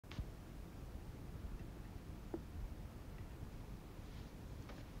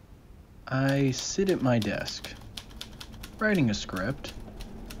I sit at my desk, writing a script.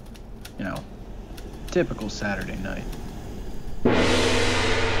 You know, typical Saturday night.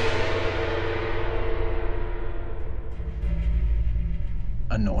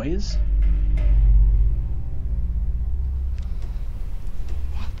 A noise?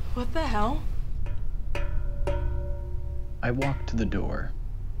 What the hell? I walk to the door,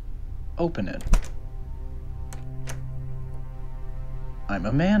 open it. I'm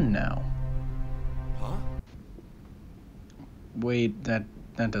a man now. Huh? Wait, that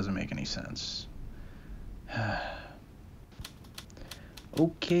doesn't make any sense.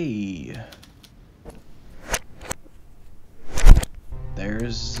 Okay.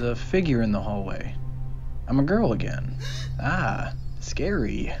 There's a figure in the hallway. I'm a girl again. Ah,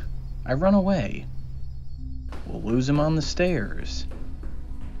 scary. I run away. We'll lose him on the stairs.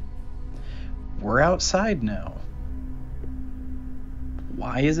 We're outside now.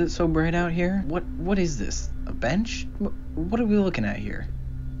 Why is it so bright out here? What is this? A bench? What are we looking at here?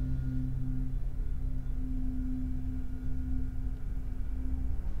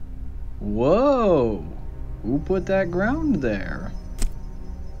 Whoa! Who put that ground there?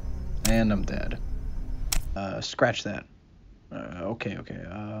 And I'm dead. Scratch that. Okay.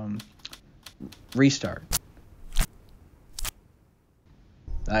 Restart.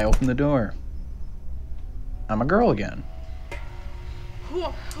 I open the door. I'm a girl again.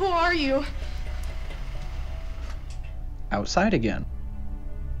 Who are you? Outside again.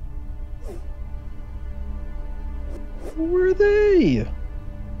 Who are they?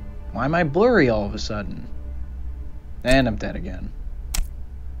 Why am I blurry all of a sudden? And I'm dead again.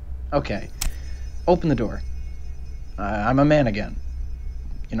 Okay. Open the door. I'm a man again.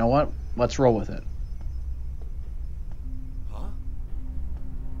 You know what? Let's roll with it. Huh?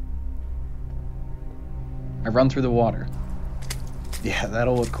 I run through the water. Yeah,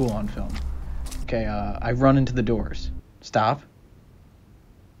 that'll look cool on film. Okay, I run into the doors. Stop.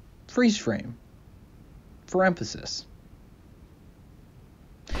 Freeze frame. For emphasis.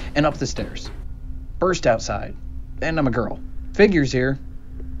 And up the stairs. Burst outside. And I'm a girl. Figures here.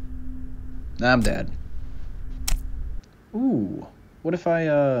 I'm dead. Ooh. What if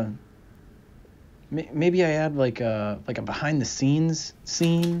I, maybe I add like a behind the scenes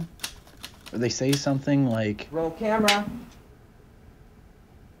scene? Where they say something like... Roll camera.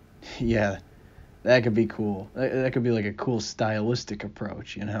 Yeah, that could be cool. That could be like a cool stylistic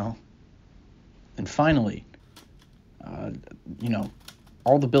approach, you know? And finally, you know,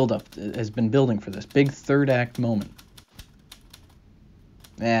 all the build-up has been building for this big third act moment.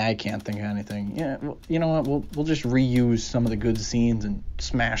 I can't think of anything. Yeah, well, you know what? We'll just reuse some of the good scenes and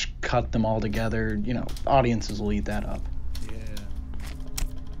smash cut them all together. You know, audiences will eat that up.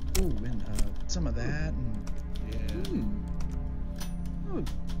 Yeah. Ooh, and some of that. And, Yeah. oh,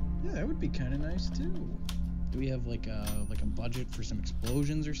 yeah, that would be kind of nice too. Do we have like a budget for some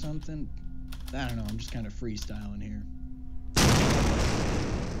explosions or something? I don't know. I'm just kind of freestyling here.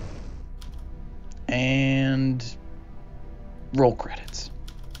 And roll credits.